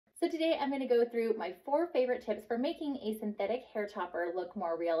So today I'm going to go through my 4 favorite tips for making a synthetic hair topper look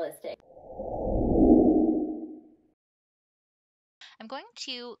more realistic. I'm going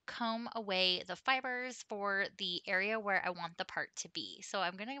to comb away the fibers for the area where I want the part to be. So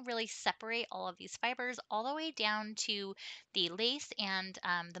I'm going to really separate all of these fibers all the way down to the lace and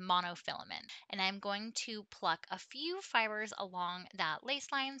the monofilament. And I'm going to pluck a few fibers along that lace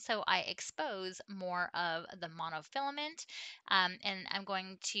line so I expose more of the monofilament. And I'm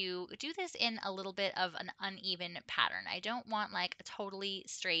going to do this in a little bit of an uneven pattern. I don't want like a totally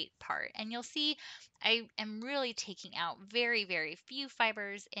straight part. And you'll see I am really taking out very, very few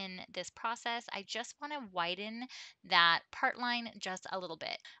fibers in this process. I just want to widen that part line just a little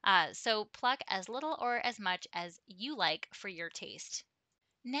bit. So pluck as little or as much as you like for your taste.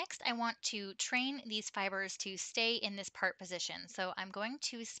 Next, I want to train these fibers to stay in this part position. So I'm going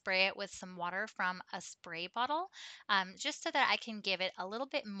to spray it with some water from a spray bottle, just so that I can give it a little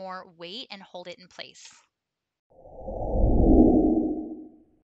bit more weight and hold it in place.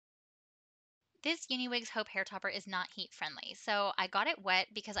 This UniWigs Hope hair topper is not heat friendly, so I got it wet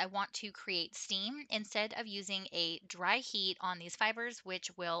because I want to create steam instead of using a dry heat on these fibers, which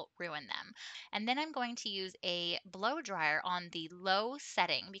will ruin them. And then I'm going to use a blow dryer on the low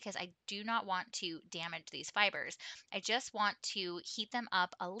setting because I do not want to damage these fibers. I just want to heat them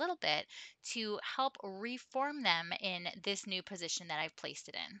up a little bit to help reform them in this new position that I've placed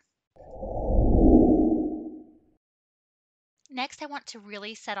it in. Next, I want to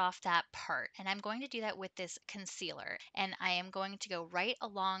really set off that part, and I'm going to do that with this concealer. And I am going to go right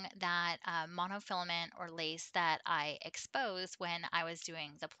along that monofilament or lace that I exposed when I was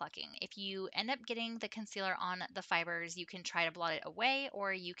doing the plucking. If you end up getting the concealer on the fibers, you can try to blot it away,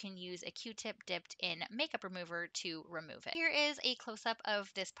 or you can use a Q-tip dipped in makeup remover to remove it. Here is a close-up of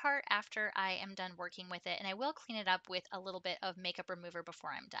this part after I am done working with it, and I will clean it up with a little bit of makeup remover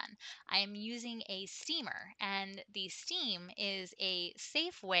before I'm done. I am using a steamer, and the steam is a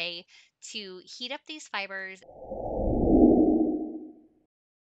safe way to heat up these fibers.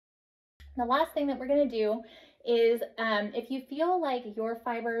 The last thing that we're going to do is if you feel like your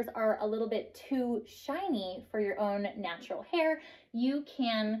fibers are a little bit too shiny for your own natural hair, you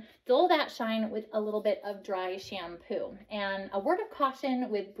can dull that shine with a little bit of dry shampoo. And a word of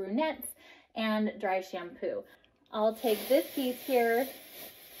caution with brunettes and dry shampoo. I'll take this piece here.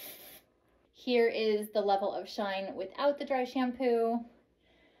 Here is the level of shine without the dry shampoo.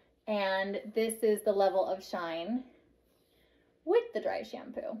 And this is the level of shine with the dry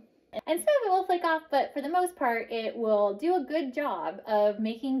shampoo. And some of it will flake off, but for the most part, it will do a good job of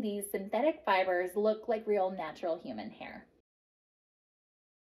making these synthetic fibers look like real natural human hair.